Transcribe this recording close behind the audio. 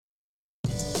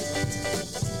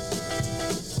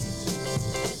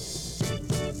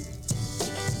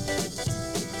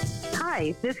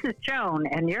Hi, this is Joan,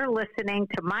 and you're listening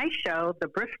to my show, The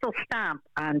Bristol Stomp,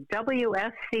 on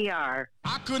WSCR.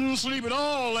 I couldn't sleep at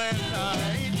all last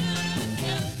night.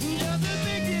 Just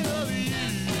thinking of you.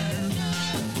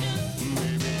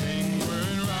 Maybe things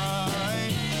weren't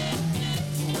right.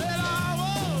 Well, I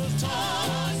was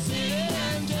tossing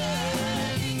and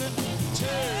tossing and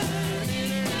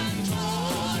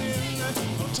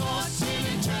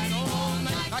turning all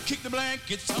night. I kicked the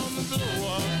blankets on the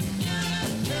floor.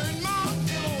 Turned my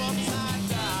pillow upside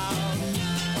down.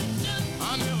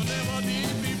 I never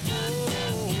did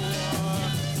before.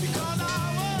 Because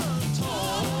I was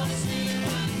tossing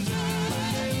and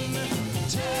turning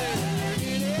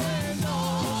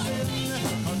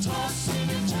and tossing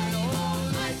and turning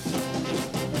all night.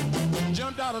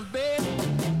 Jumped out of bed,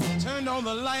 turned on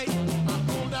the light. I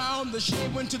pulled down the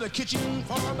shade, went to the kitchen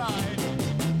for a bite.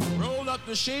 Rolled up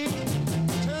the shade,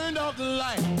 turned off the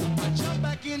light. I jumped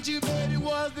back into bed, it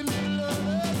was the middle of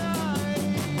the night.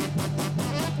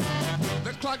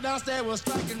 The clock downstairs was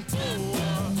striking 4.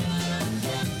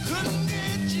 Couldn't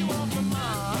get you off my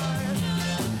mind.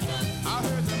 I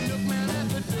heard the milkman at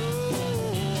the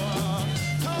door.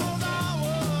 'Cause I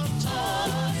was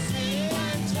tossing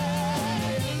and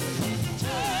turning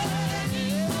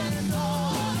and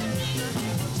tossing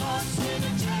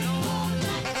and turning all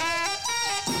night.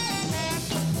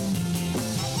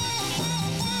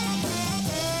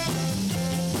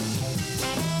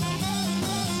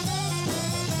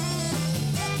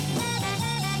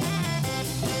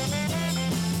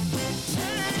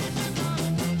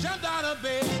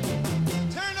 Bed,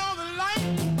 turned on the light.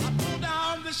 I pulled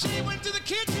down the shade, went to the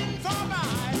kitchen for a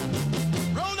bite.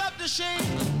 Rolled up the shade,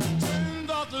 turned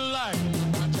off the light.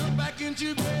 I jumped back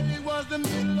into bed, it was the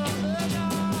middle of the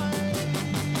night.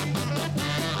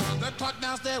 The clock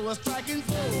downstairs was striking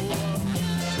 4.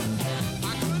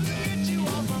 I couldn't get you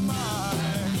off my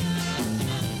mind.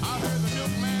 I heard the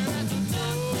milkman at the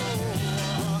door.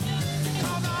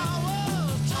 'Cause I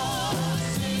was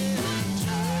tossing and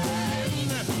turning.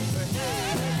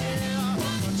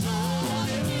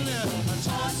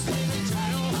 Tossing and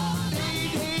turning all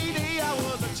day, I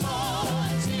was a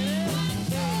tossing and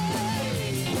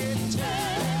turning,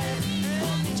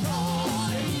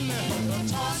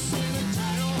 tossing and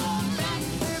turning all night.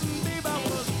 Baby, I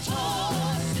was a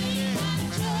tossing and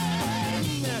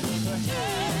turning.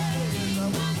 Yes, I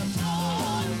was a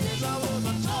tossing, I was a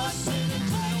tossing and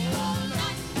turning all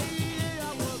night. I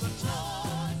was a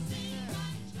tossing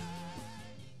and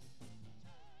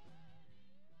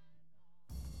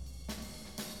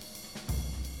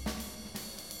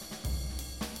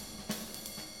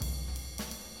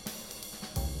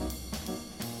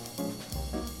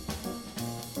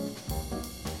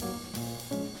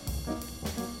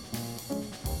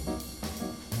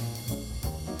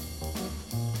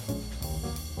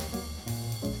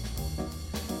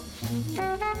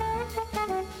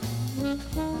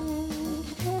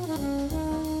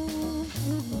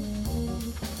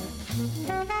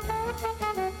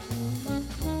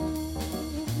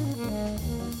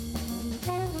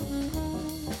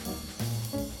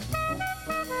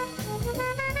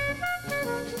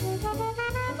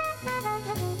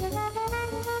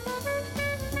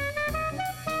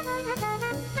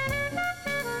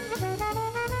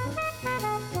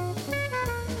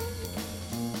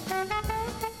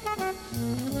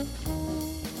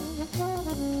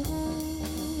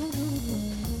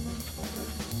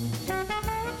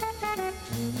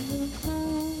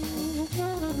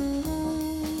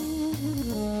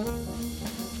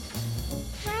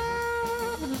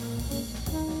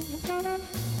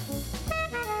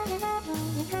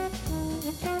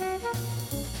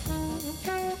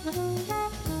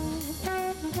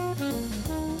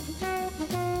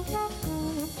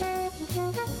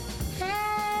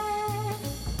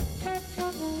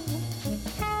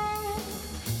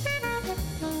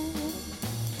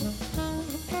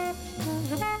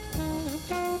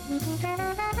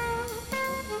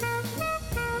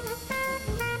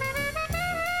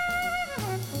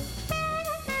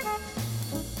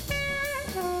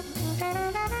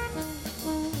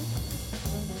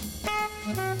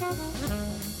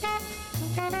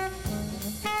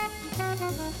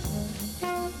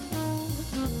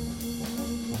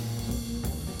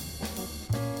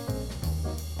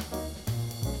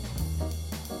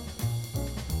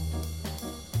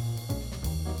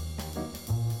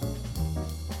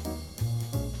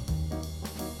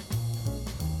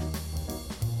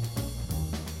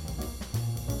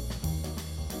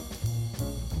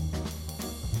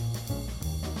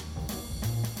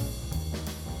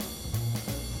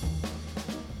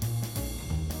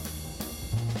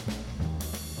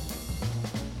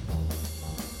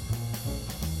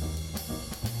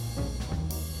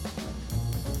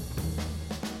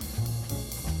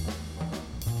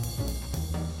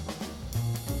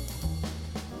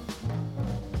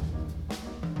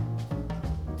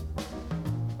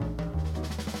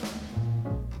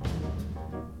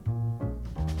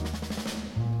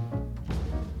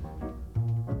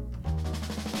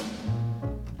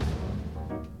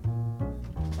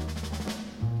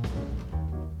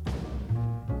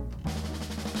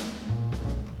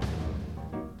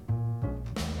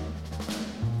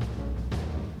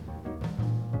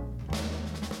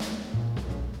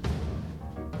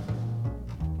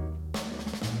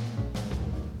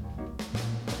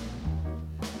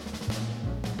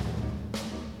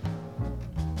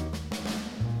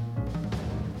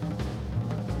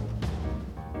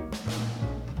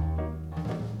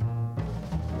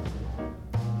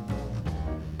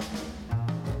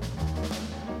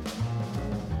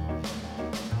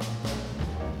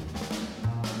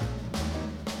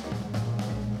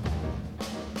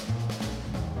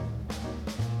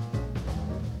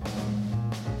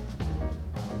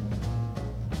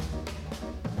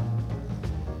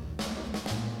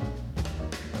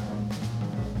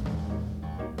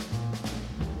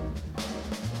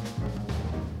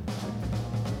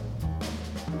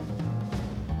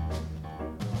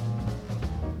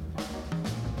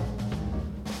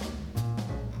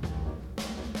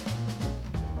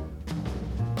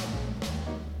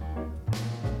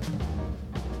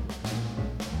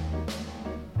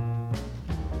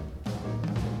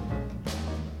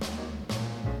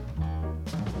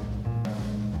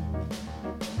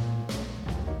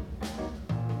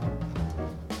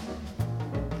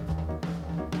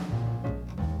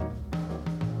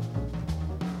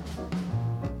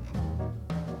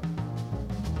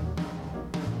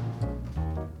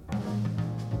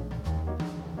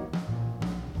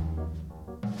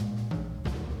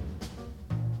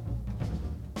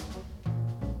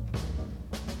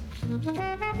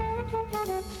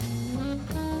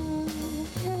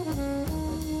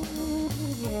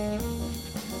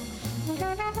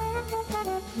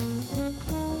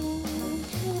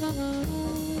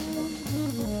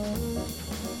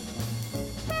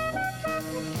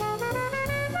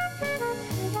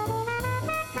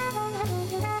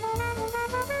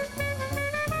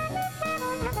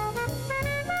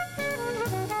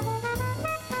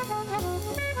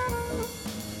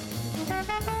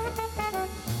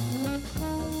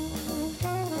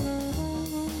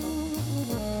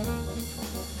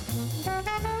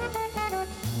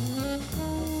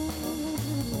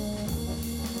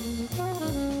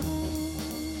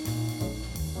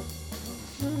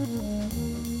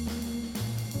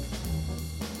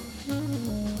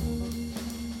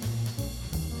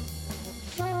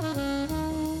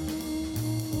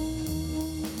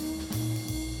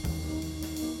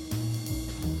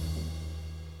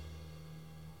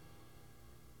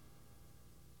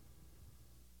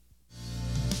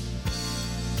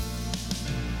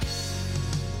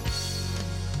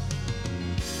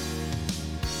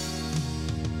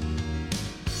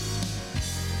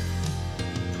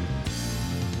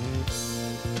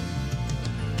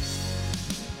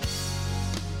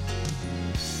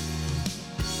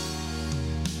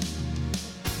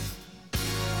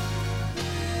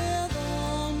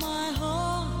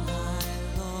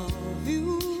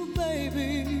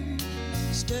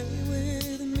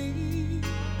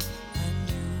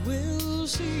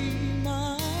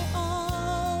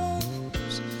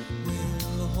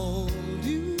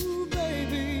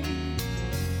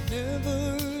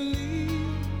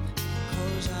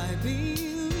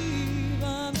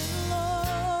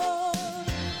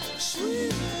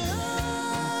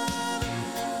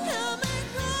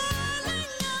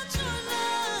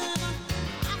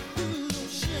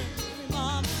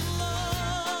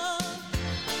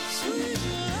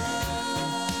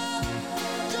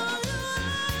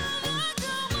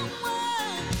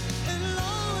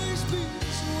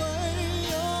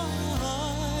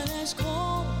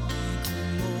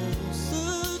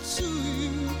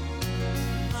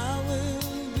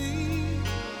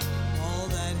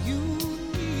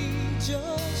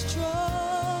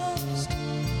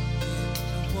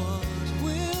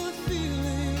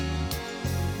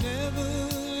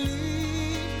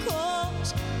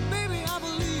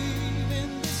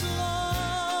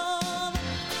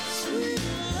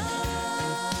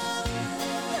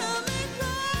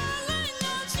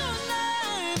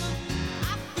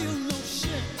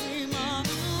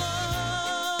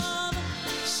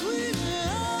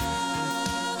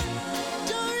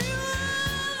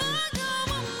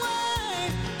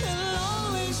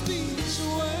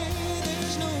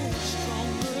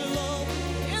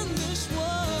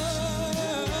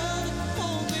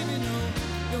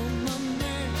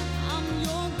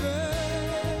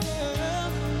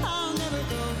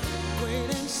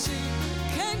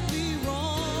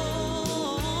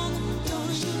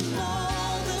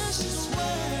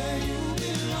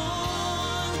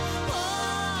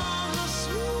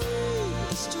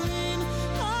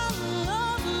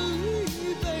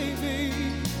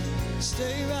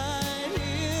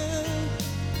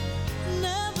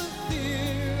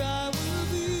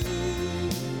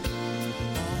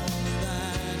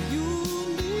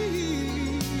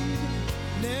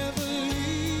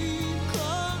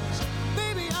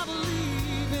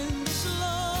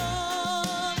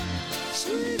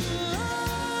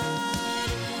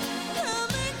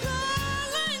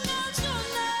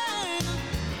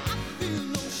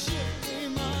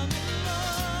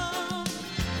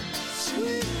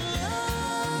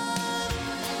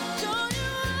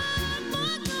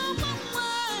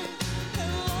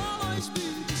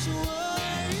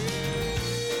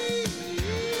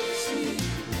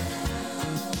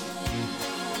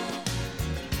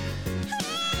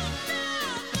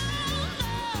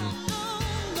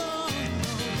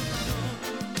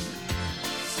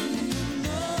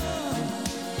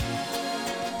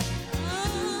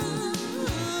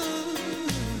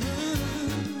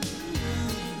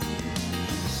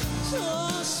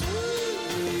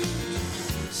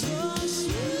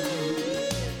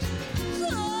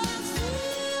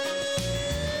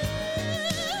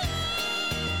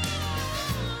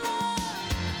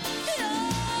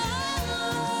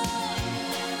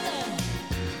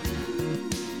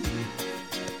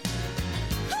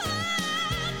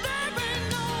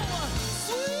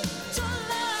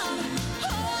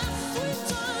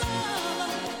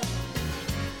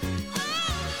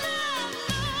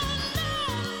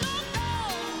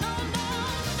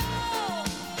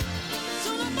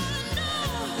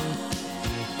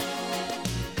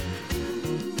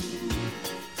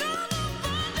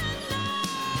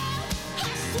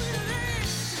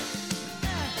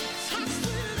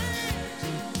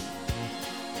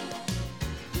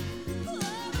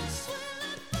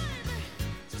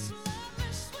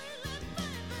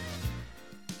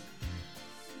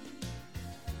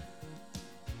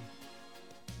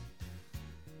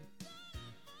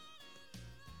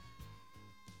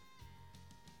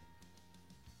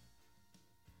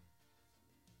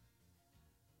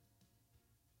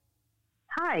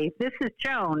Hi, this is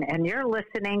Joan, and you're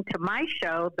listening to my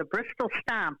show, The Bristol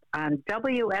Stomp, on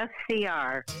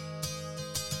WSCR.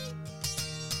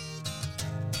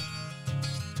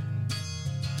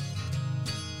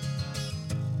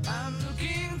 I'm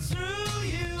looking through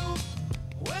you.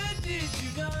 Where did you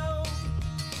go?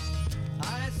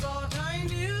 I thought I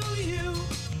knew you.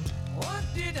 What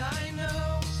did I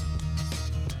know?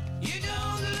 You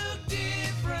don't look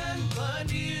different,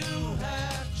 but you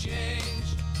have changed.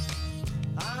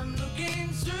 I'm looking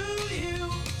through you.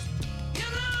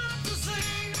 You're not the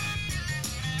same.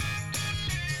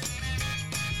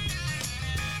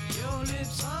 Your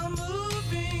lips are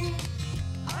moving.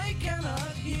 I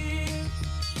cannot hear.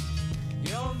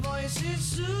 Your voice is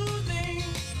soothing,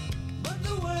 but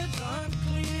the words aren't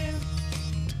clear.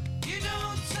 You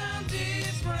don't sound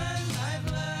different, I've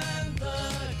learned the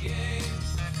game.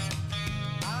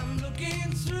 I'm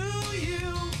looking through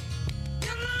you,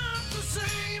 you're not the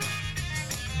same.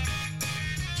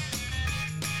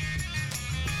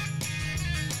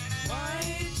 Why,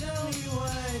 tell me,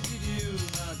 why did you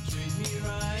not treat me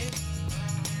right?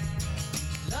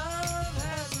 Love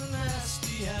has a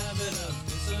nasty habit of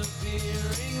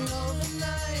disappearing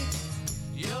overnight.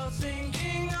 You're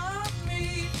thinking of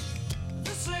me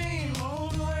the same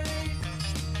old way.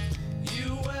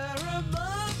 You were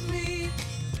above me,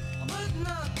 but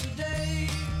not today.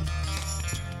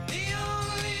 The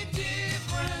only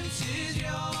difference is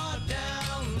you're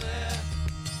down there.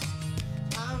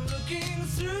 I'm looking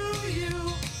through you,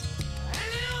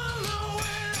 and you're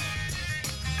nowhere.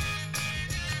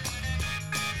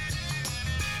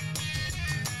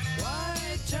 Why,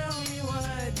 tell me,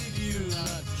 why did you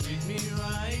not treat me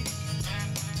right?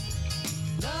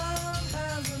 Love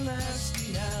has a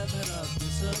nasty habit of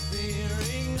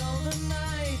disappearing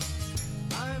overnight.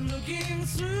 I'm looking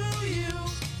through you.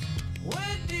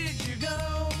 Where did you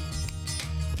go?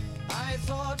 I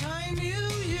thought I knew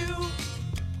you.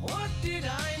 What did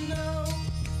I know?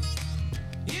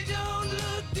 You don't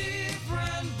look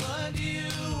different, but you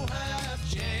have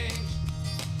changed.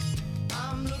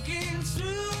 I'm looking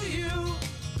through you.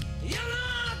 You're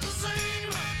not the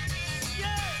same.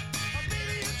 Yeah,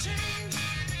 baby, you changed.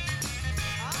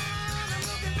 I'm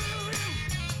looking through you.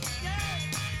 Yeah,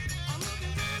 I'm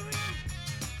looking through you.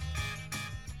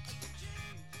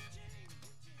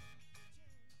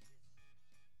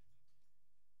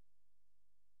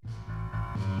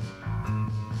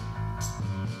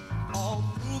 All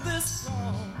through this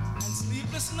long and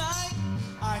sleepless night,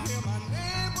 I hear my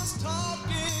neighbors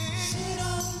talking. She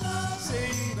don't love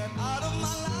saying that out of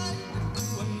my life into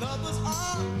another's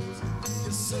arms,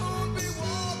 you'll soon be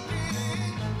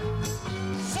walking.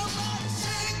 Somebody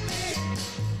shake me,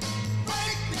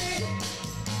 break me,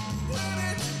 when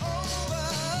it's over.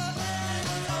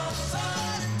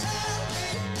 Somebody tell me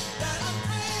that I'm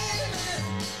dreaming,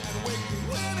 and wake me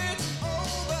when it's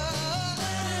over.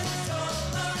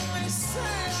 They say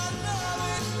I love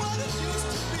it what it used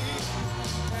to be,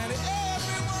 and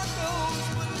everyone knows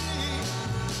but me.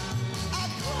 I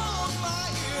close my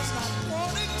ears, not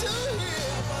wanting to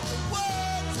hear, but the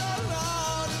words are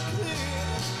loud and clear.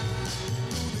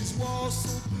 Through these walls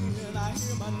so thin, I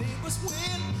hear my neighbors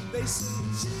win. They say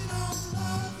she don't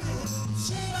love it,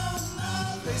 she don't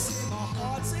love it. They say my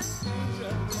heart's in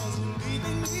danger, 'cause you're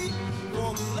leaving me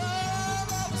for the love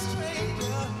of a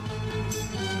stranger.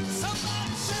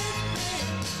 Somebody shake me,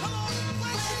 come on,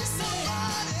 wake me,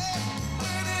 somebody,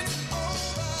 when it's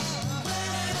over.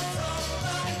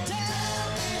 And tell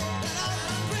me that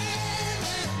I'm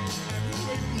dreaming, and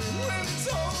wake me when it's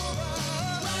over.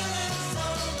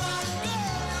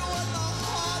 Girl, you're what my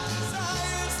heart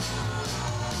desires,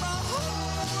 my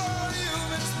whole world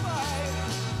you've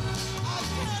inspired. I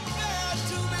can't bear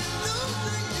to be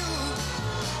losing you,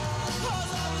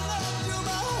 'cause I've loved you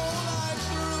my whole life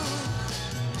through.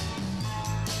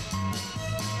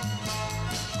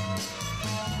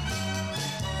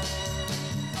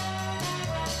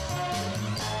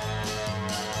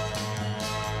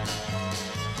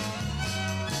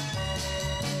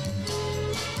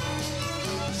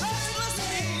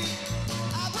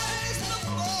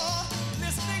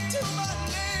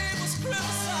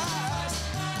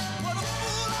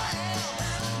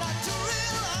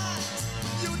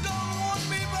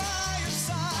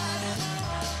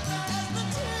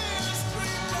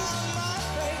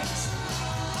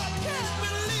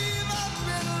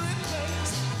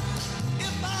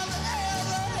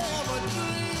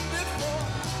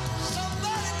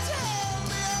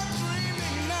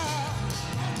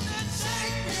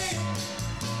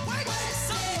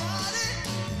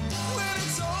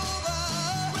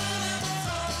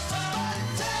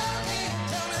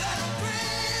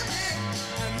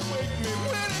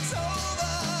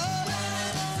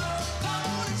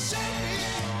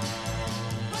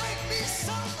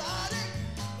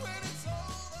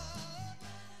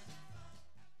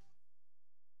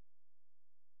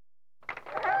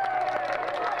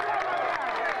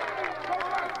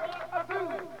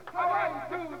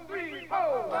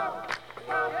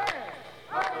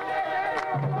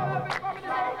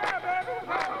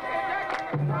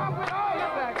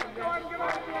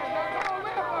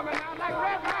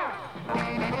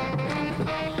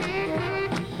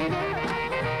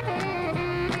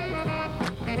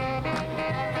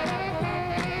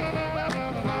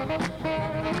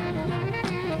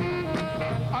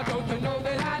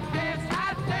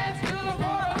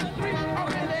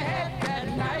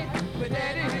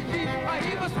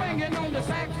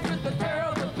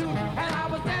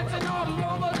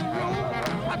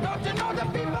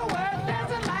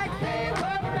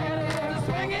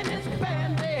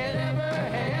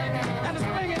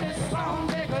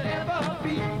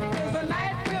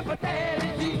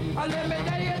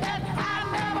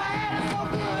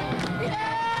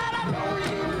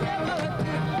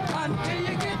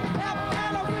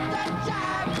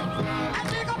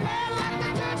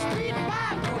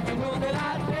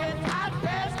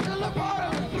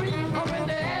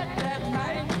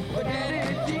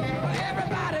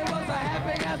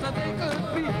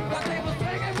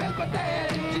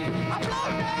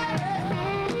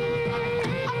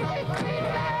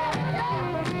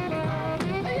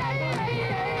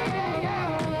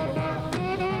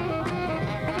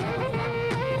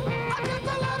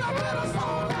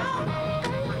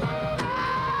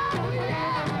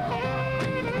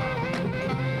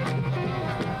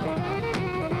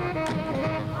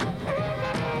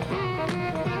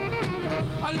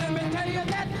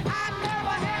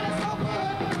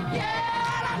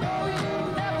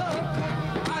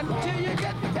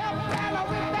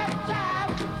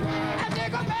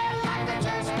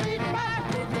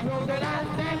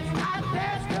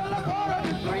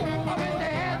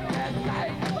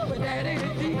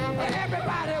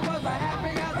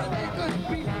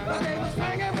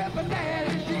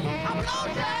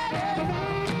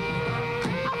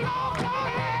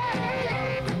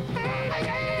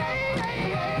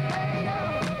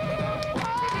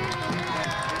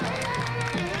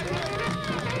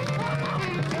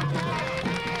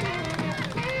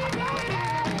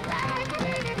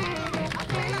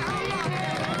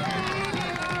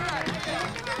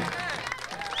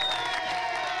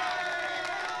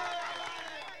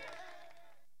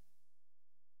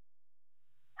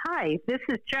 Hi, this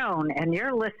is Joan, and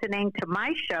you're listening to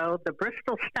my show, The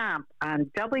Bristol Stomp, on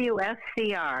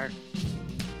WSCR.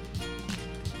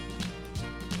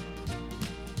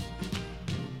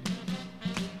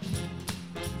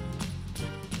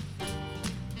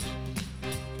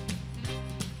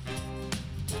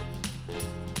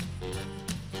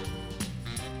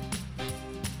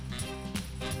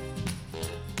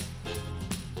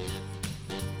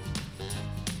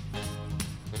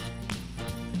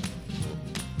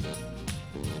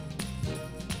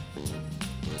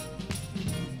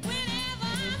 Whenever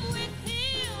I'm with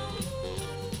him,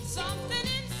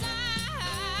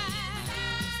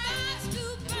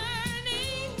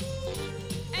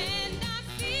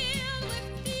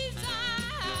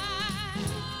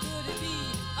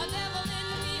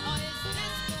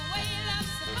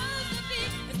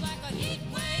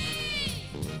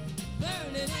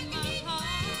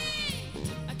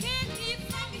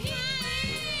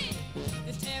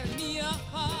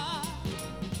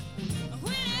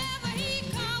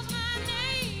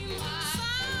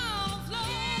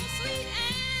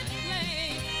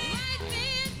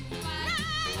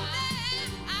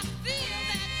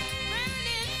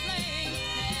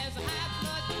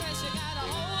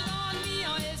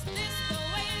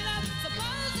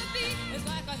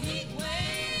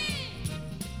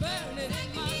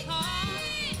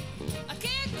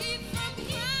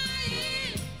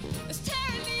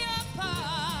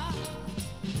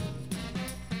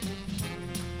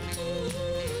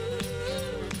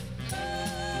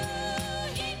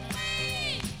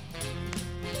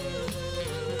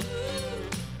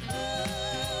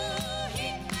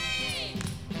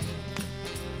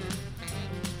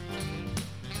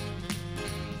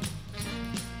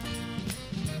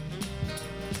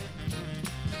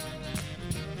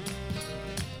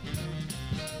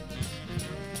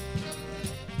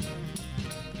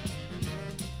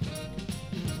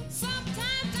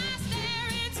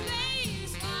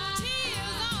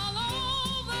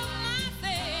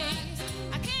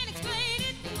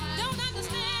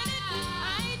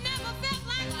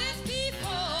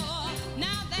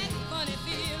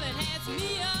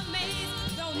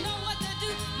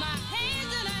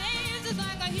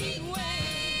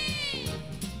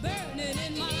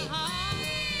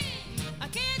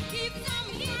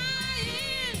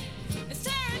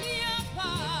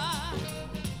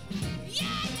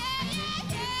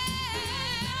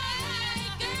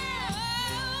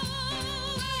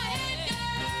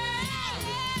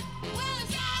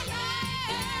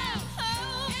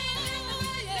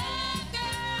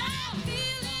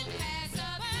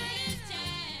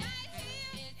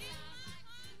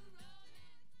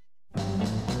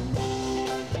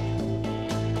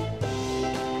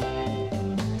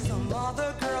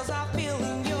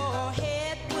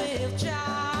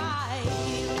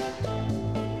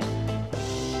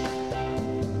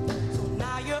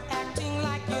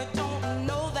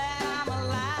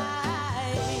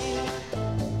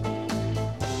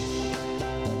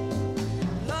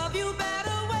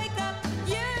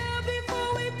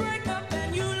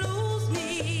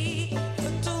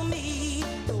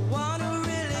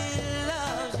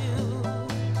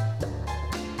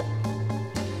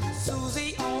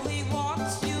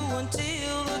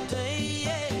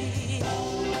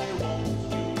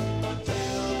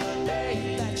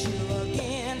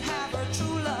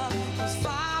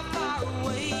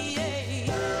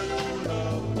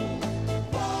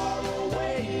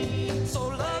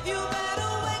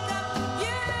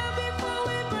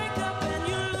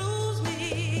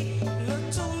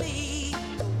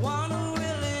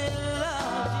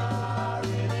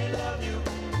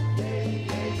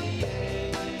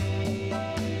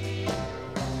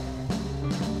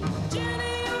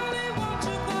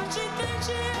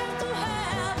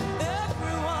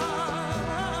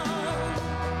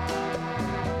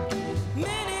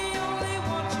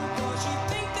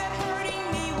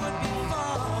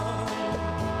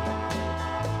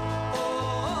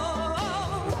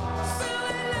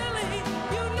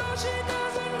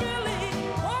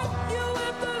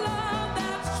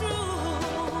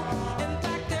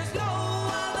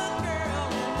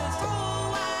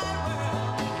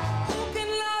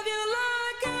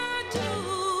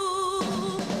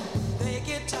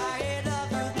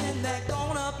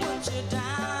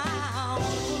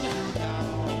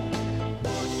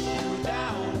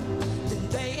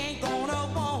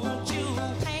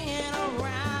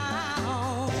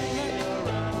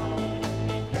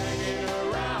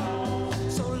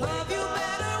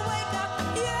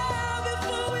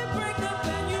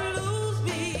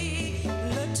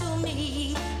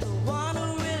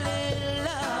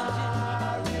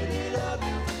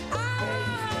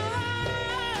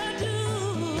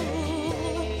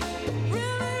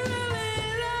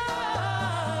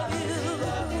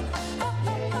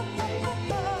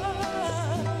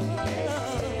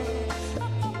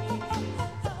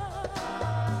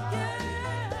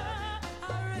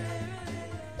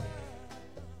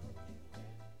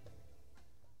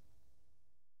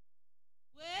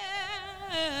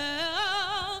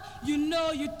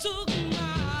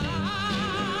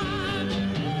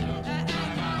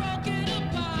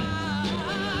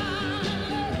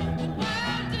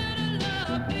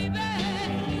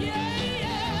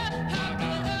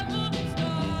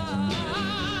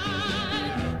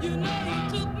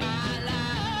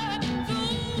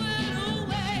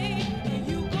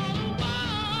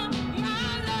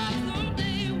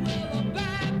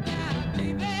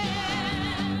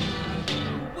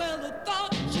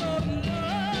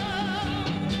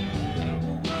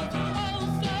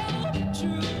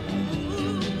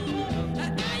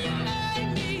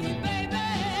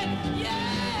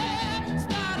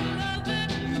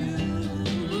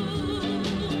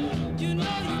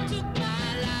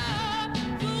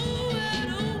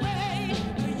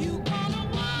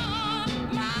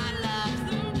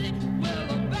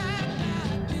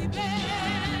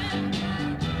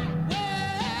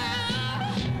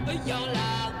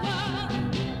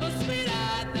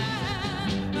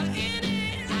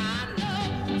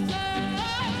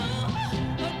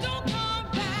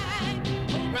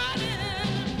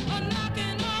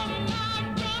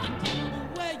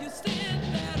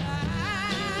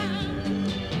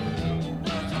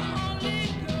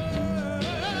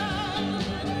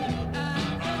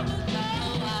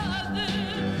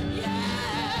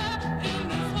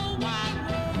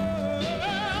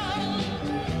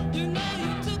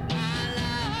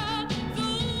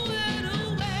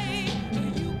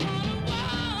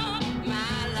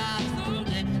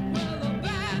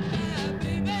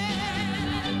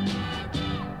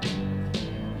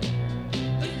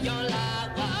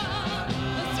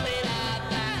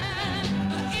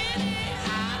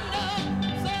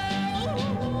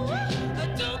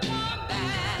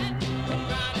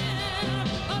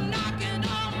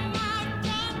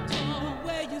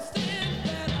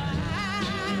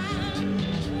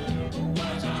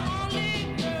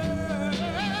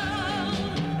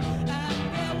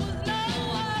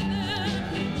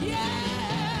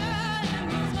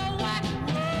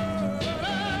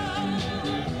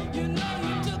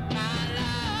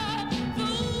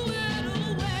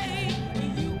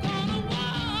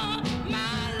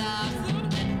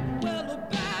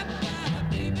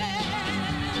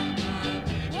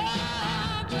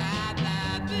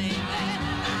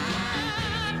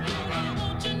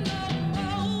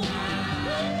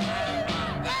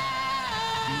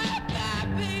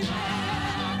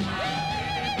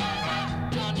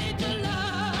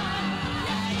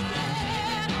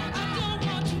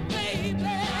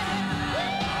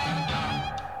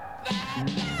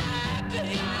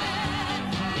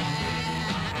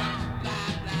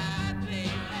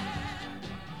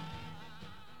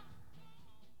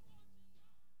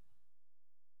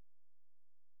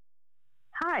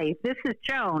 Hi, this is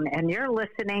Joan, and you're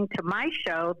listening to my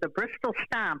show, The Bristol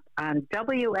Stomp, on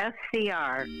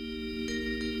WSCR.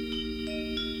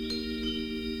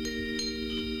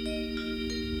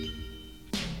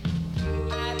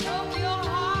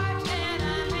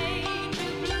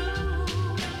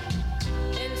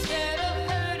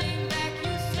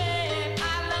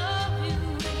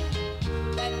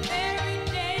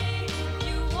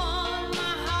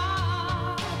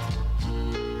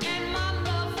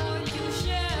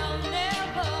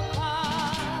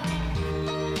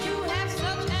 You have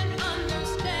such an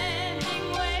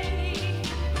understanding way.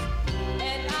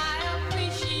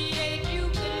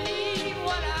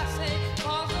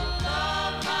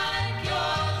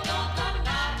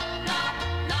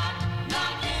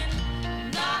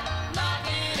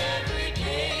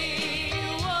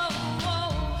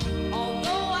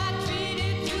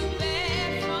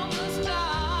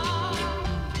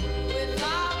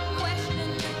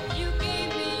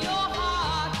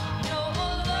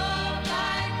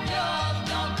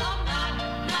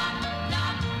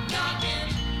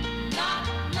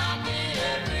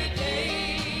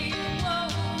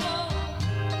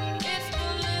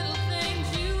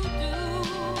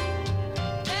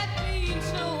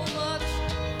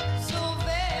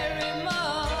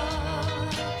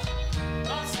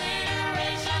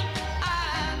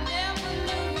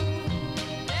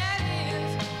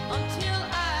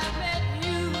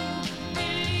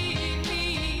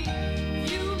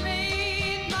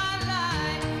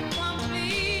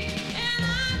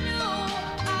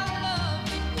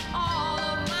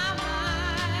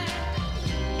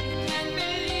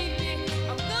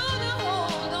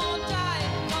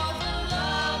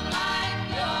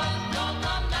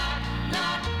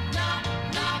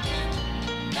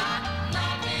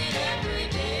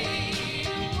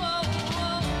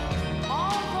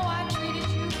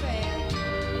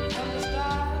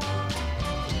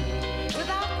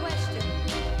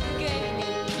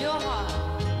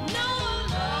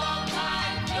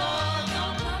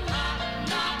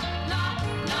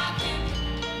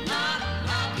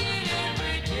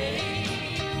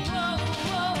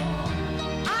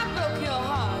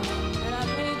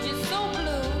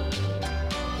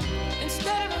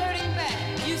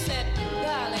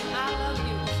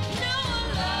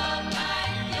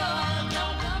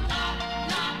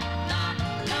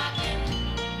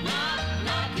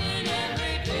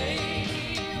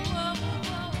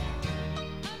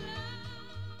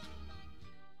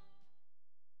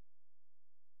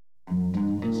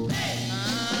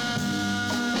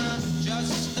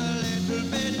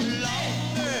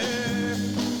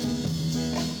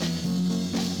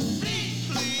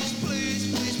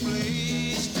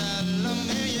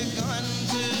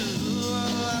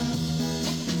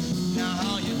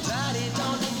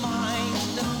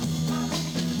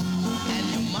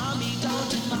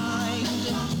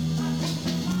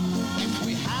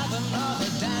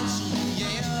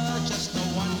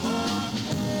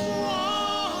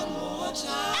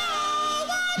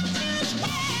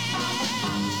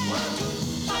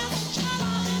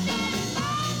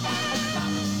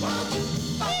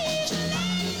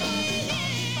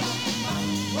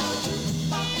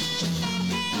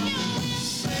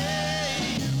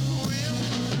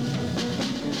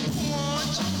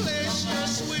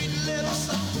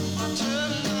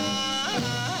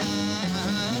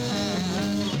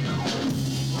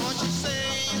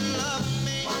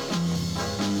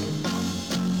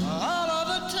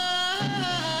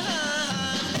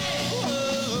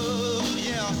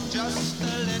 just a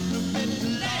little bit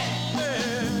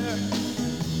later.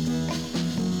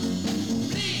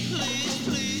 Please,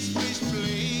 please, please,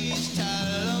 please,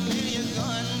 tell me you're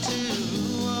going to.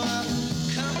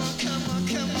 Come on, come on,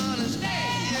 come on and stay.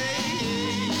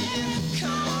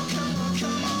 Come on, come on,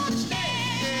 come on and stay.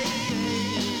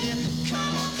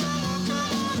 Come on, come on,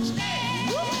 come on and stay.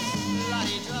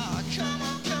 La-di-da. Come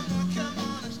on, come on, come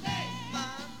on and stay. Come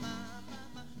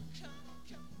on, come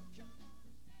on, come on.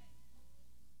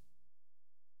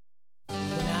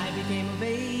 When I became of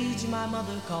age, my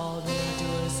mother called me to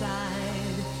her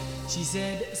side. She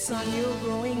said, son, you're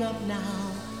growing up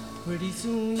now. Pretty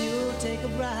soon you'll take a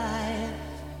bride.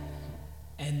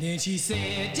 And then she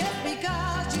said, just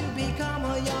because you become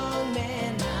a young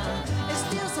man now, there's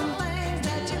still some things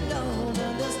that you don't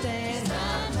understand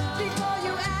now. Before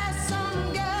you ask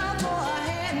some girl for a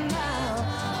hand now,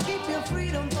 keep your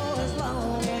freedom for as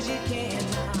long as you can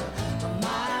now.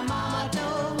 My mama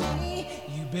told me,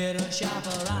 you better shop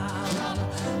around.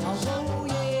 Oh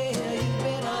yeah, you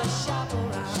better shop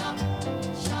around.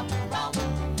 Shop around.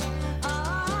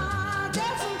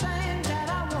 There's some things that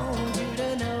I want you to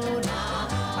know now.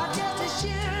 Just as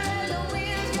sure as the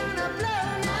wind's gonna blow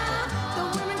now, the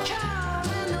women come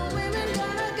and the women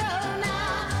gonna go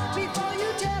now. Before you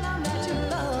tell them that you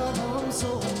love them so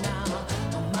now.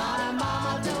 My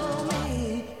mama told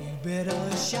me, you better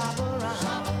shop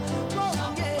around.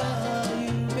 Oh yeah,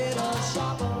 you better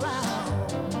shop around.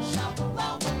 Shop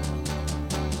around.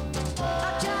 I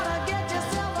try to get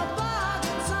yourself a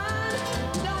bargain, son.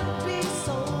 Don't be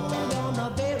sold on the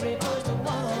very first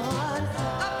one.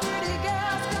 A pretty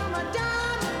girl's come a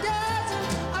dime a dozen.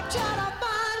 I'm trying to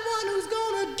find one who's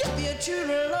gonna give you true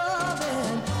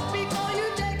loving. Before you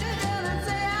take the girl and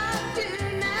say I do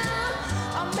now,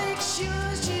 I'll make sure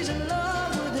she's in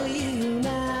love with you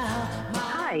now.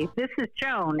 Hi, this is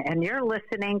Joan, and you're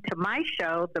listening to my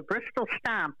show, The Bristol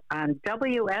Stomp, on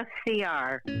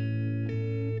WSCR.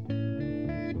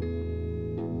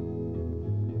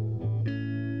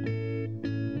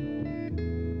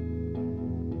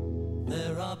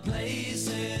 There are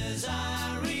places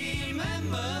I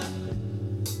remember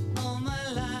all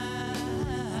my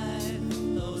life,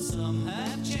 though some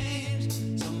have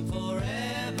changed, some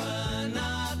forever,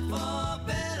 not for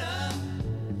better.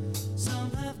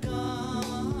 Some have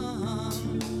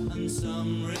gone and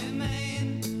some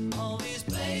remain. All these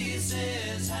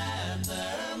places have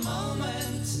their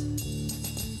moments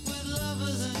with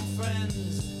lovers and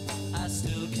friends. I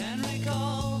still can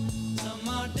recall. Some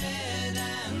are dead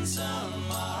and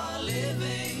some are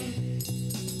living.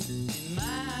 In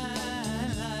my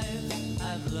life,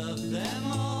 I've loved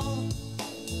them all.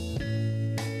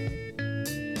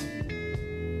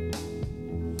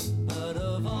 But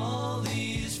of all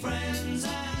these friends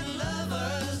and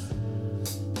lovers,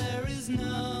 there is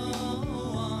no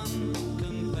one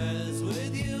compares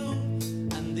with you.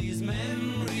 And these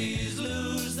memories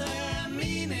lose their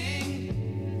meaning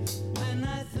when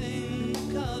I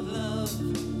think of love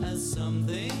as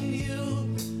something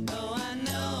new. Though I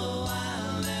know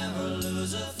I'll never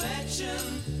lose affection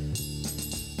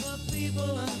for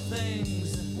people and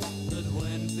things that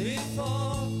went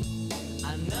before.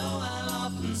 I know I'll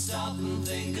often stop and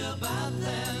think about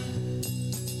them.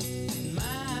 In my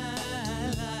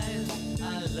life, I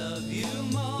love you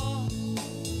more.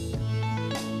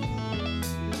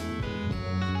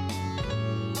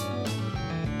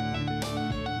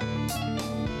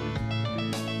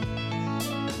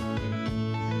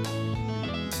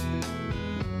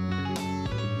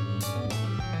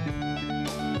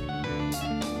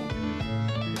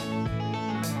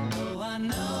 Though I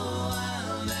know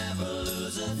I'll never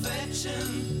lose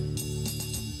affection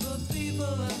for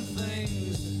people and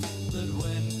things that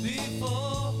went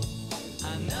before.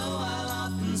 I know I'll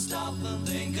often stop and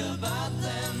think about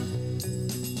them.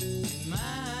 In my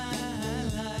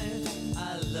life,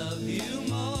 I love you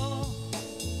more.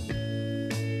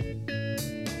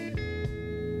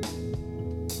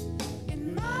 In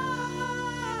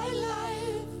my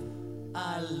life,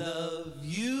 I love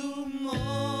you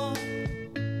more.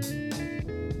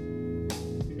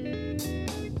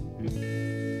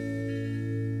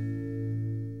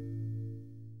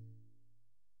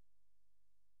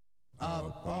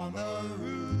 Up on the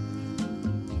roof,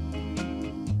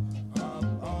 up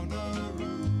on the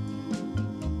roof.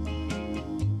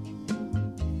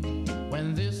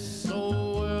 When this old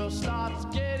world starts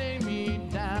getting me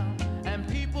down and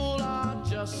people are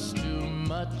just too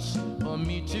much for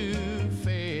me to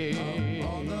face,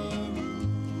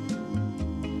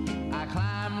 I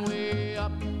climb way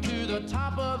up to the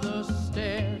top of the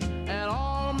stairs and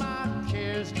all my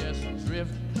cares just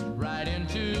drift right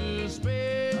into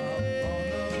space.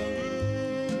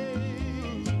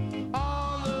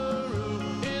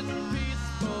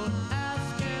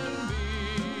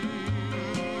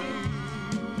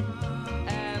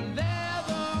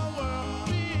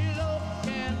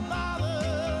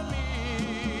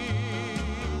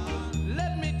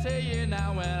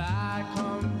 Now when I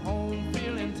come home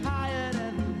feeling tired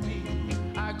and weak,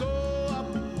 I go up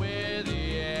where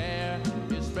the air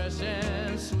is fresh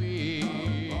and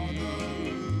sweet.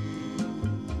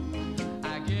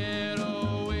 I get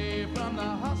away from the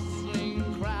hustling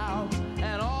crowd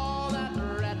and all that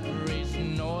rat race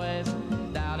noise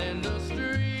down in the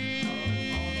street.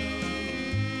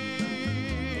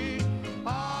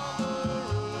 On the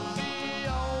road, the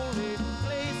only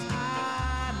place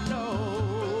I know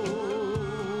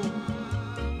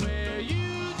where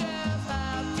you just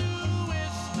have to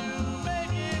wish to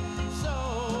make it so.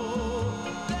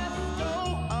 Let's go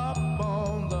up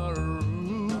on the roof.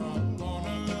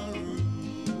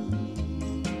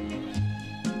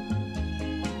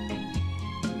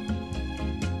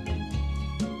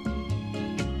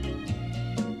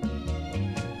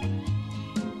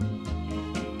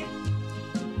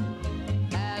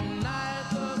 At night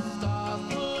the stars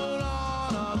put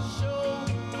on a show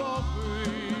for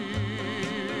free.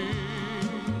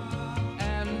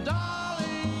 And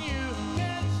darling, you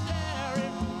can share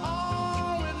it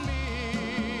all with me.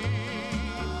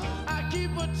 I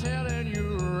keep a telling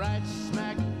you right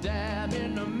smack dab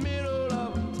in the middle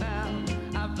of town,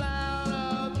 I found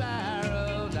a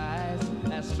paradise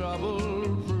that's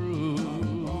trouble-proof.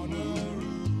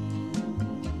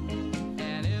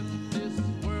 And if this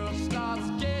world starts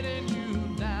getting you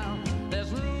down,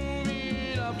 there's room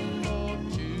enough for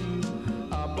two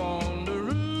up on the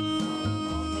roof,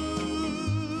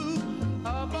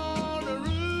 up on the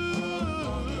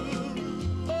roof.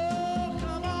 Oh,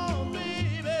 come on,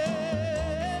 baby.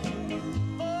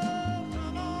 Oh,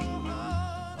 come on,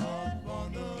 up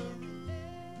on the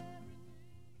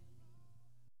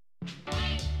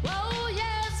Whoa,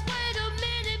 yes, wait a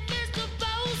minute, Mr.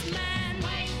 Postman.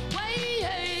 Wait,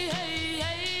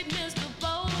 hey, Mr.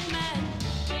 Postman.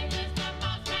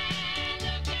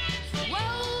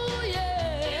 Whoa,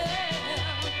 yeah.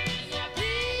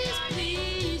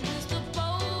 Please, Mr.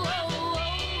 Postman.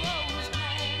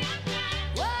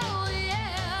 Whoa,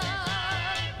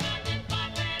 yeah.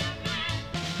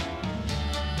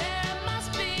 There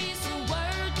must be some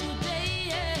word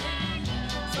today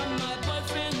from my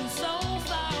boyfriend who's so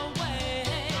far away.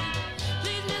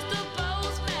 Please, Mr.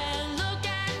 Postman, look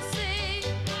and see.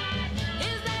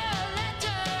 Is there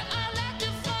a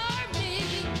letter for me?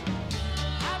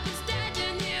 I've been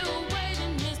standing here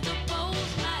waiting, Mr.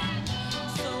 Postman,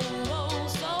 so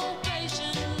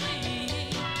patiently.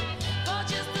 For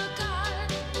just a card,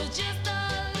 for just a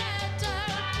letter,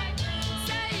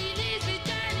 saying he's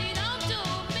returning home to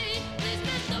me. Please,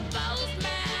 Mr. Postman.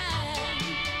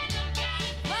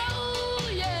 Oh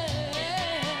yeah,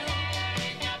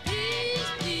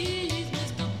 please,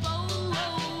 Mr. Postman.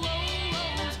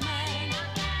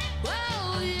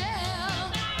 Oh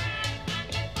yeah.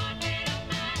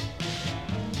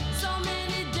 So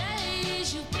many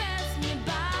days you passed me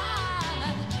by.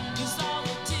 You saw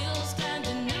the tears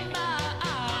standing in my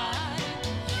eye.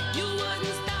 You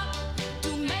wouldn't stop to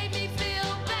make me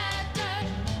feel better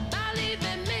by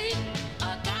leaving me a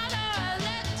card or a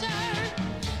letter.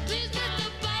 Please, Mr.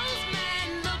 Postman,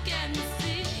 look and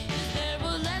see. Is there a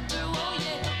letter, oh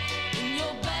yeah, in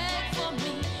your bag for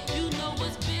me? You know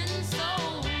it's been so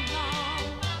long.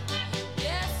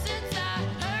 Yes, since I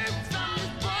heard from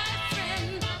this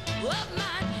boyfriend of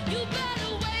mine. You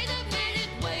better wait a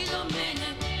minute, wait a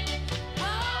minute.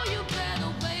 Oh, you better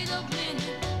wait a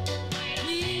minute.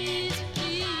 Please,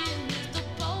 Mr.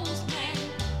 Postman.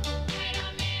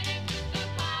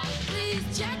 Please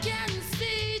check and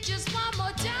see just one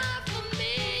more time for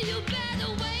me. You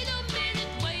better wait a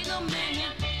minute, wait a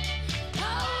minute.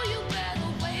 Oh, you better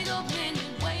wait a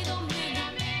minute, wait a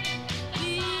minute.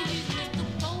 Please, Mr.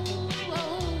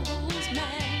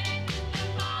 Postman.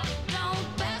 Don't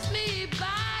pass me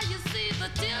by, you see the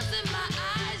tears in my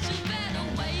eyes. You better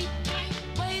wait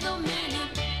a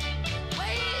minute.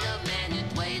 Wait a minute,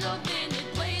 wait a minute,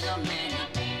 wait a minute.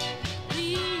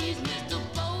 Please, Mr.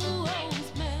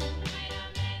 Postman.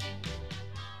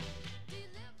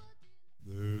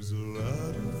 There's a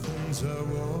lot of things I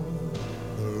want,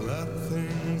 a lot of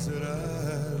things that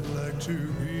I'd like to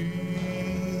be.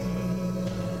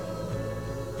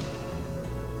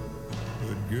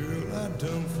 But girl, I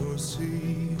don't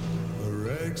foresee a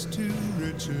rags to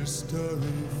riches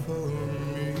story for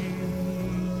me.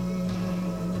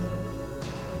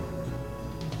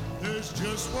 There's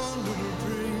just one little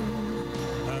dream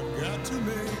I've got to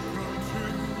make come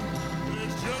true.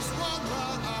 There's just one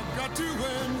round I've got to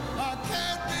win. I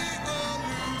can't be a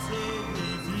loser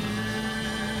with you.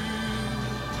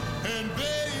 And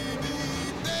baby,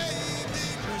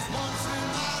 just once in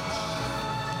my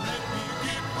life, let me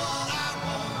get what I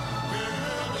want.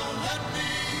 Girl, don't let me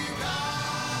die.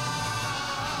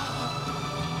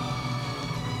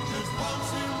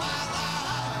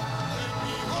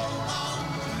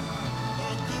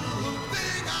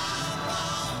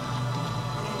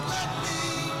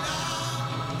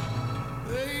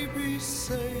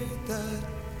 say that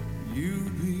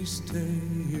you'd be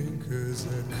staying, 'cause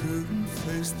I couldn't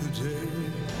face the day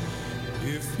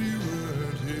if you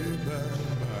weren't here by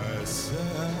my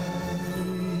side.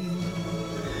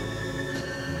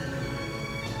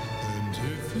 And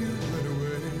if you went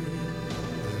away,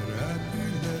 then I'd be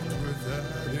left without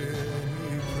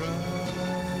any pride.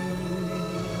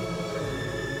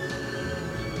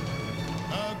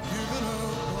 I've given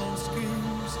up on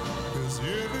schemes, 'cause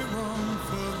everyone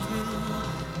fell through.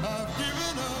 I've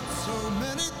given up so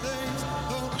many things,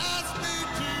 don't ask me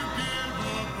to give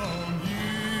up on you.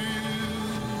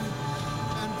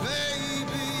 And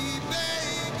baby,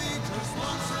 baby, just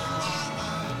once in my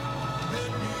life,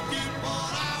 let me get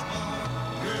what I want.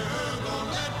 Girl, don't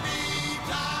let me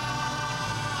down.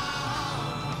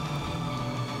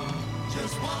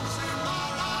 Just once in my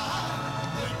life,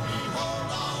 let me hold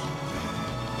on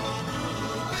to a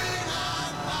good thing I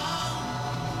found.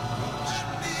 Don't let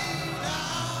me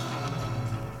down.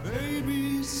 Baby,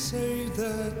 say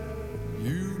that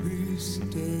you'll be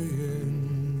staying.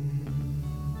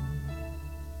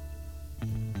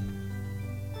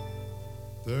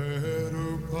 That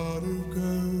old pot of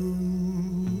gold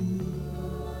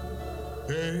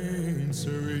ain't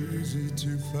so easy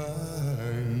to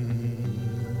find.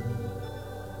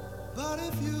 But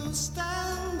if you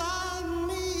stand by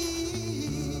me,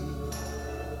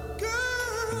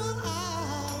 girl,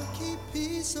 I'll keep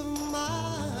peace of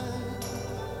mind.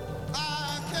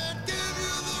 I can't give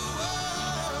you the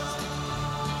world,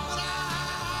 but I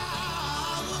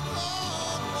will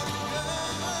call for you,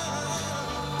 girl.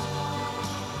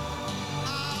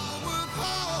 I will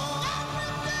call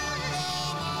every day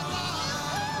all my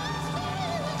life.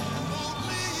 Don't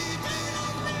leave me,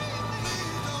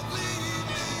 please don't leave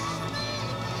me.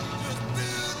 Just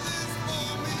do this for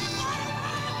me.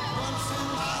 Once in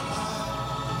my life,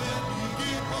 let me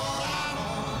get what I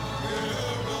want.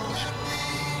 Girl, don't let me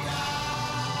down.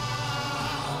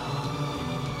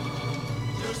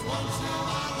 Just once in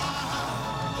my life,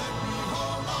 let me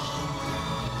hold on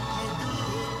to a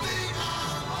good thing I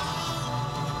found.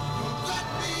 Don't let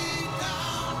me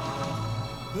down.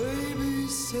 Baby,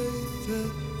 say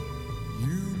that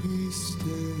you'll be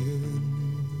staying.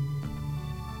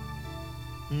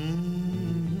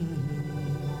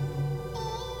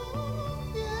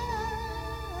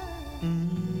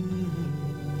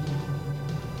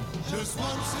 Just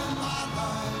once in my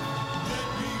life, let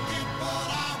me get what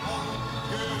I want.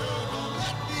 Girl, don't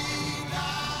let me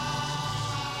down.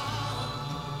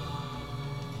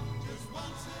 Just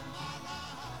once in my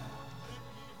life, let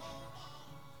me hold on.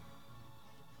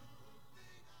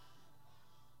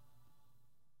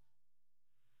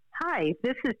 Hi,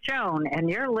 this is Joan, and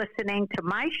you're listening to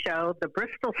my show, The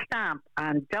Bristol Stomp,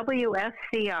 on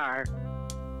WSCR.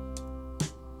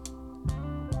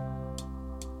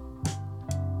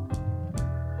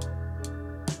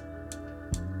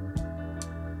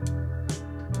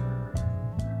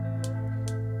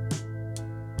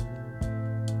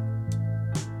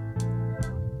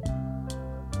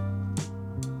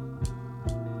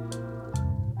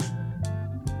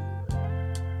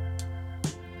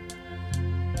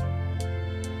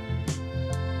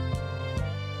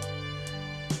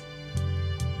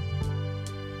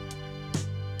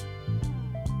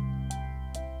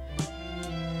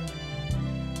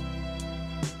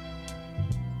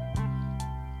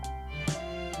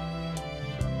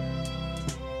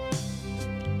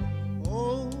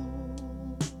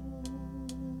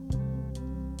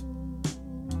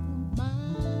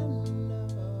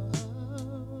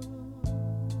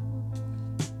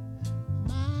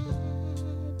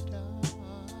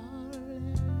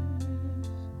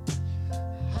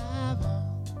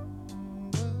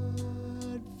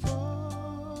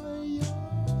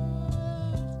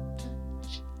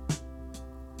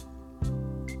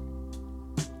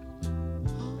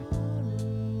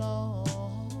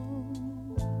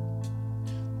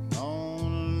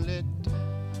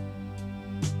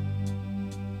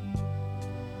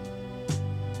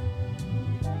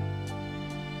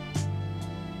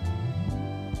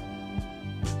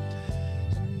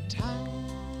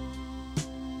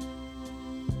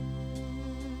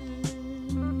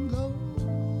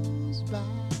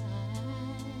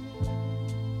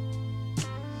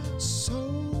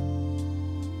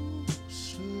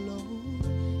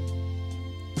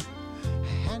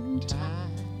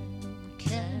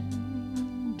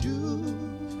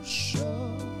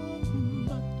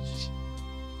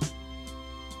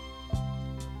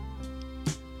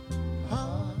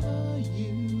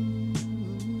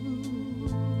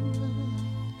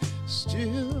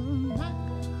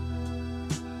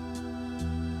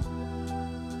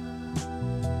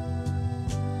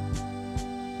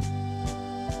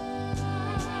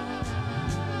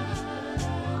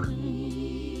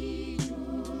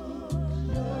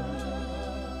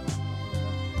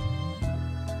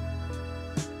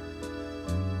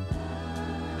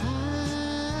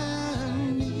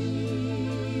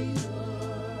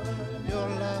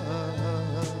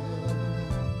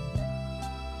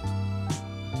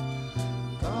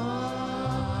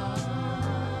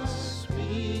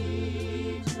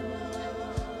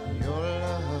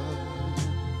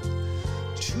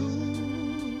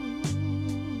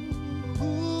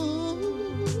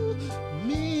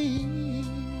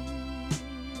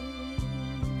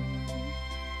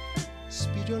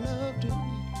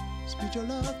 speak your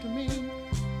love to me.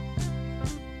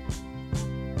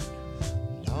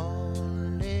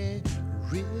 Lonely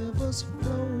rivers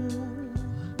flow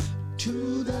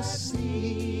to the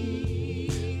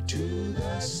sea, to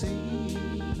the sea,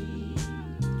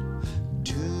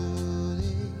 to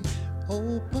the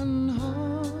open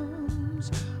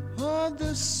arms of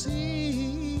the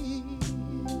sea.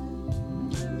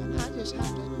 I just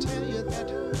have to tell you that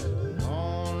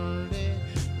lonely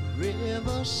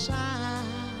river sighs,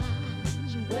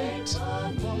 wait for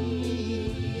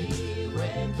me,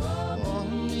 wait for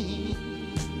me.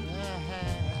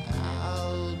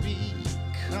 I'll be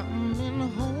coming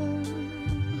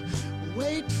home,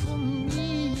 wait for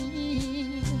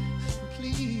me,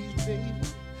 please, baby.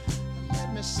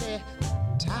 Let me say,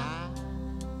 time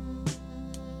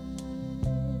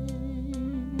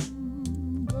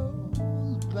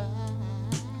goes by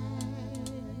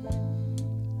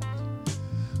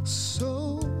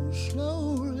so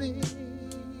slowly,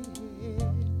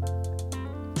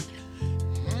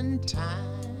 and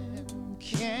time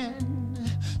can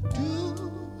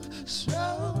do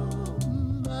so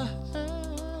much.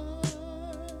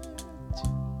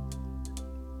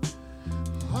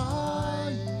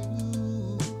 Are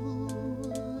you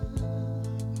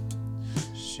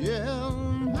still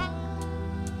mine?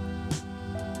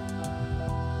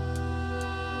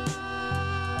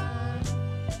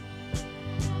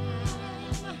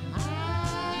 I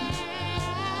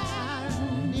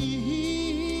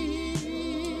need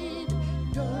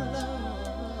your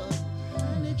love. I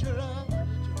need your love. I need your love.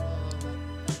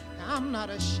 I'm not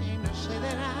ashamed to say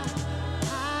that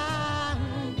I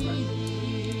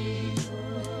need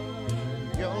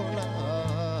your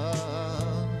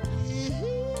love.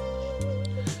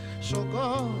 So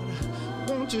God,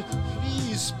 won't you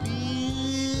please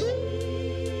speak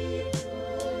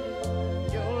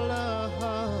your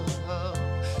love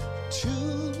to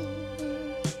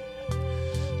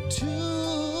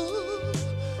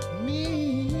me?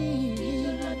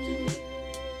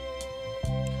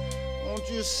 Won't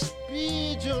you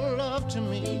speak your love to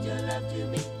me?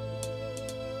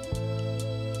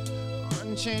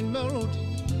 Unchained melody.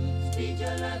 Speak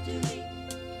your love to me.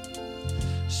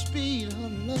 Speak her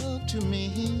love to me.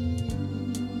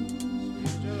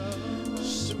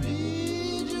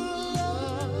 Speak your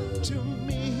love to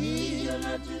me.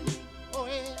 Oh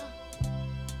yeah.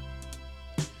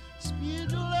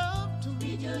 Speak your love to me.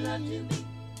 Speak your love,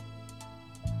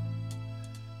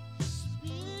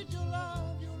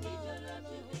 your love.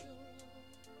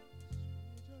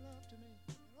 Speak your love to me.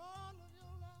 All of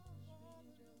your love, all of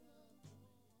your love.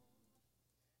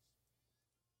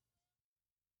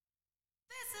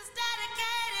 This is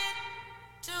dedicated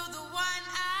to the one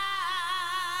I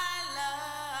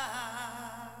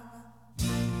love.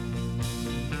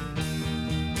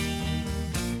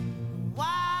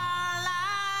 While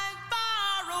I'm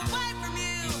far away from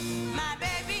you, my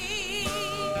baby,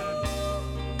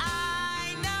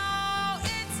 I know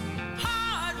it's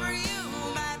hard for you,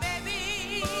 my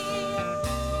baby,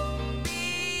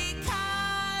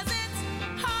 because it's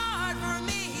hard for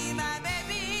me, my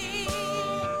baby,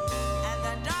 and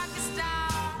the darkest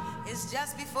hour is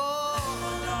just before.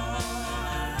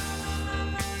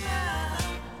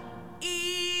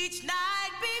 Each night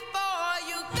before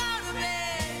you go to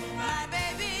bed, my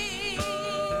baby,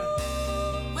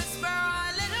 whisper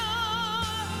a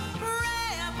little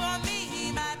prayer for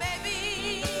me, my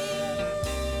baby,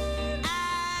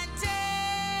 and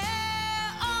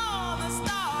tell all the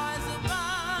stars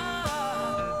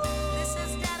above, this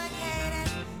is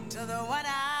dedicated to the one I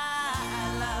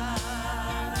love.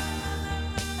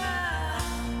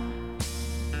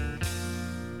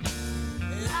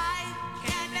 Life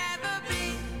can never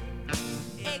be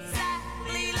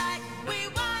exactly like we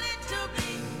want it to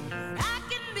be. I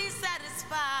can be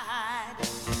satisfied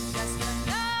just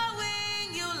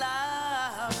knowing you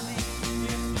love me.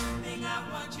 There's one thing I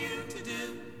want you to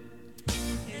do,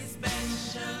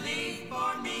 especially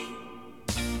for me,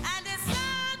 and it's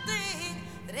something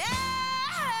that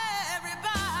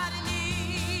everybody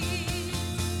needs.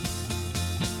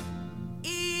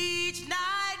 Each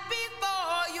night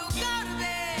before you go to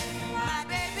bed, my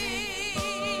baby,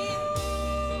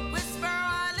 whisper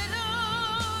a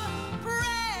little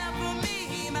prayer for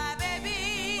me, my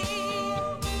baby,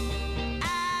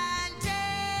 and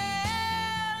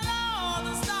tell all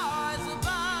the stars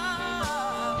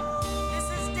above, this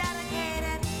is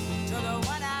dedicated to the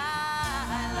one I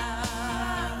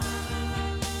love.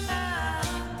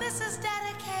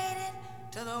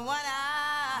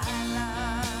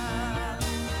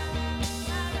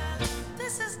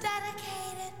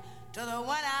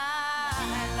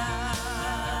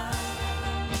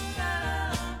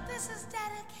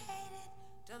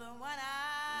 one I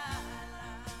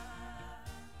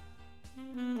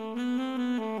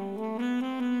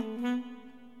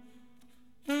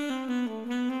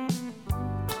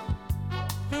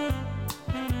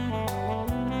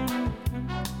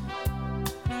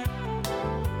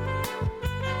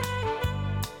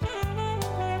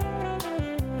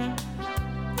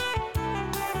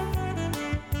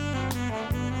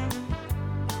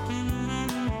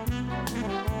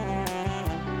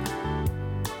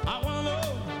I wanna know,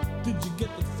 did you get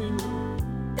the feeling?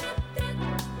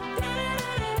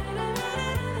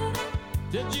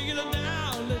 Did you get it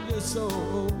down in your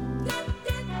soul?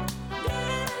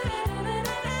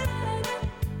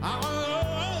 I wanna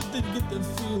know, did you get the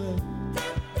feeling?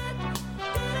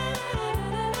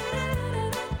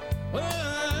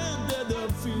 Well, did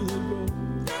the feeling go?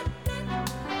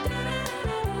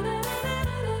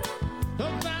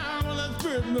 Sometimes when that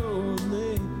spirit knows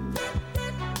me,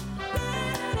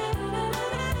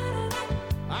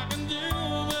 I can do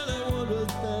many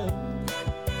wondrous things.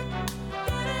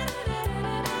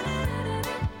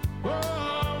 Oh,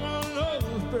 I wanna know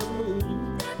the spirit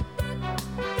moves.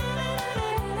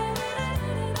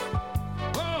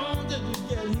 Oh, did you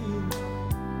get healed?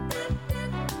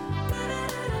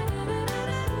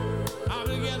 I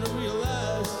began to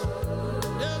realize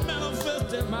it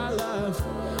manifests in my life.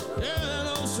 Yeah, in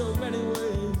oh so many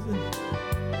ways.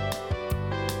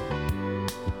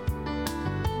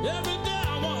 Every day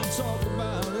I want to talk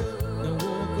about it and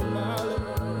walk about it.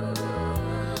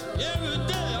 Every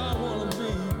day I want to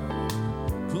be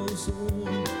closer.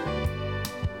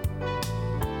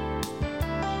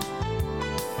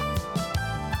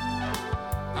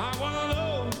 I want to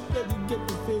know that you get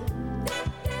the feel.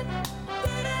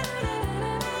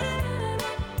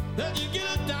 That you get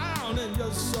it down in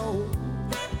your soul.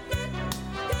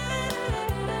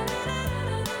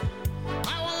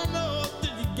 I want to know,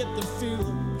 did you get the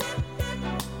feeling?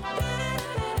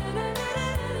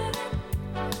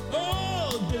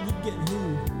 Oh, did you get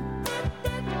healed?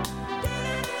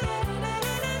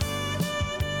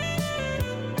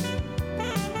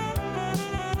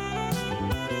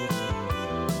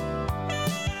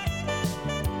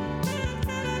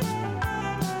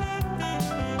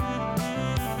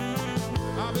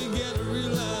 I began to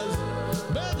realize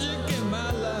magic in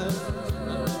my life.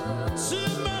 See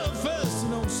it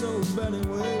manifesting on so many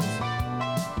ways.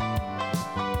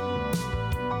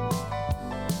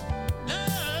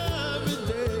 Every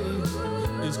day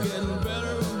it's getting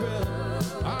better and better.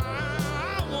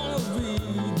 I want to be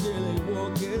daily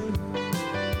walking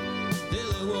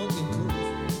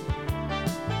close.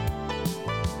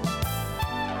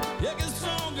 You get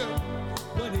stronger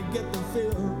when you get the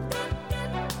feel.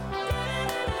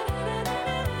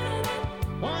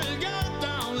 When you get it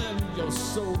down in your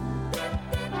soul.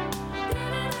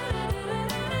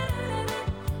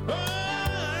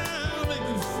 Oh, make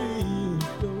you feel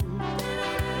good.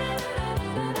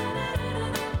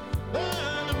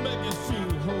 Oh, make you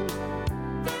feel whole.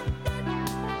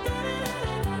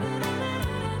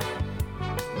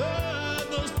 Let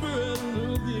the spirit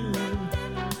move you.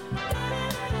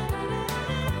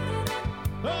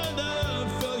 Oh, now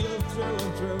feel you through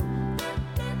and through.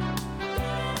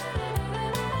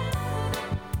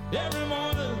 Every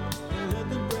morning and at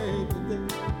the break of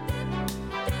day.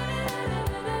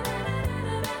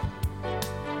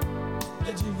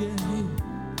 Did you get healed?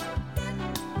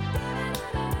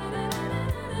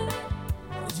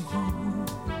 Did you get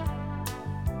healed?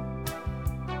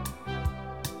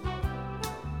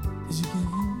 Did you get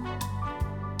healed?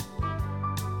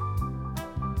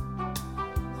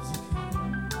 Did you get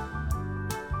healed?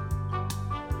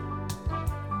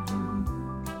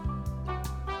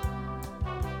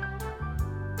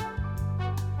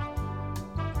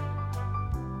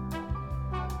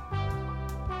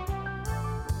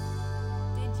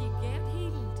 Did you get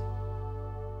healed?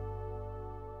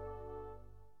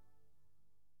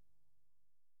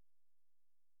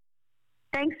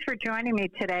 Thanks for joining me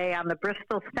today on the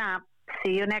Bristol Stomp.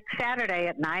 See you next Saturday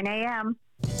at 9 a.m.